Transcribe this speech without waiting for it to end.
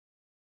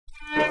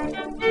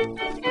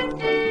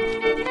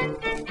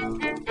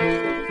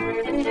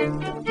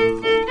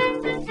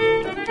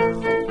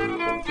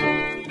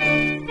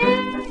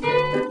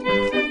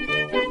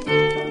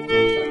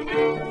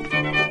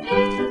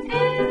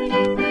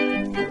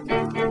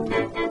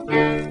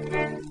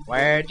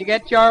Where'd you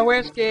get your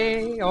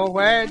whiskey? Oh,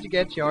 where'd you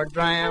get your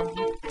dram?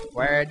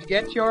 Where'd you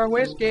get your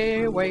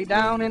whiskey? Way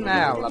down in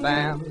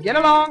Alabama. Get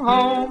along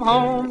home,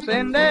 home,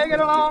 Cindy. Get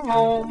along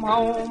home,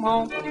 home,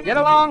 home. Get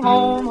along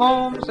home,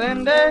 home,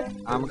 Cindy.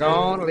 I'm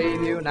gonna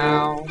leave you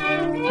now.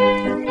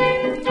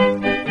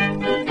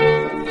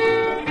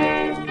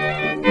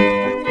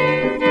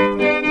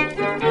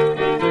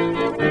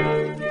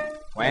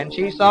 When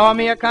she saw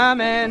me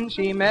a-comin',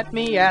 she met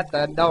me at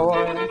the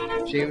door.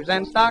 Shoes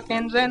and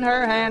stockings in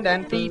her hand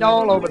and feet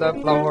all over the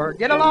floor.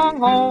 Get along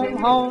home,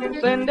 home,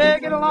 Cindy.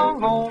 Get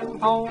along home,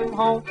 home,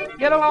 home.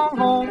 Get along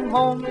home,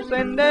 home,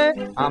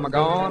 Cindy. I'm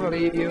gonna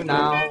leave you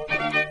now.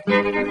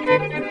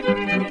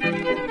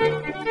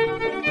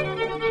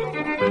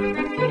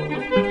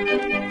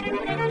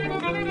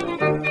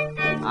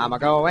 I'm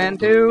a-going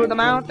to the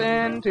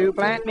mountain to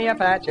plant me a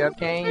patch of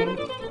cane,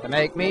 to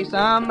make me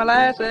some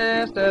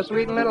molasses to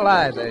sweeten little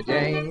Liza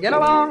Jane. Get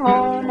along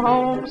home,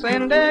 home,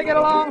 Cindy. Get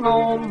along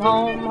home,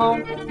 home,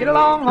 home. Get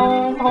along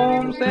home,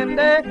 home,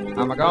 Cindy.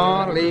 I'm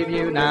a-gonna leave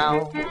you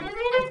now.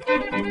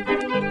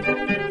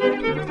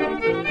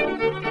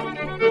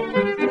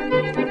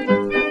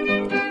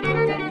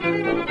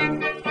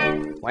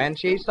 When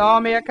she saw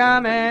me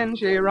a-comin',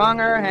 she wrung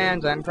her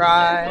hands and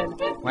cried.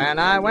 When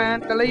I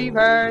went to leave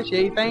her,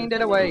 she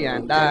fainted away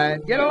and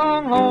died. Get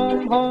along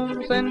home,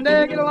 home,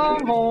 Cindy. Get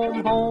along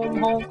home,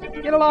 home, home.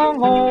 Get along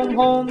home,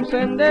 home,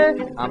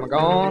 Cindy. I'm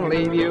gonna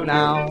leave you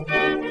now.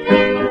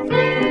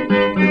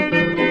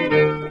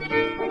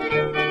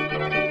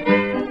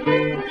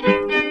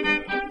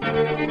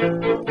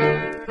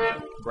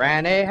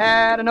 Granny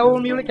had an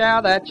old muley cow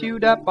that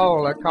chewed up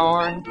all the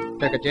corn.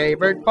 Took a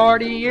jaybird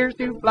 40 years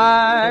to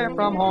fly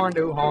from horn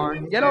to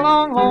horn. Get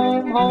along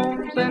home,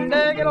 home,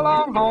 Cindy. Get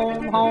along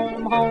home,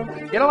 home, home.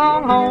 Get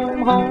along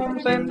home, home,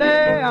 Cindy.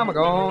 I'm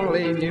gonna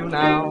leave you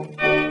now.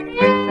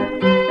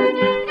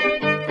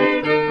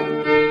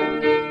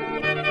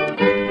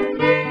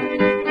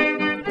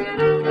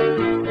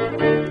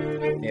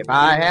 If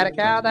I had a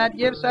cow that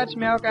gives such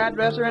milk, I'd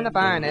dress her in the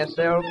finest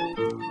silk.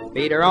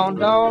 Feed her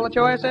on all the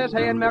choicest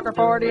hay and milk her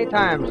 40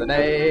 times a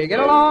day. Get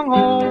along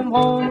home,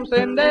 home,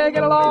 Cindy.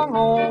 Get along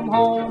home,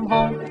 home,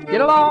 home.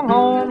 Get along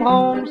home,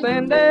 home,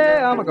 Cindy.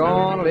 I'm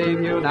gonna leave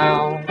you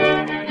now.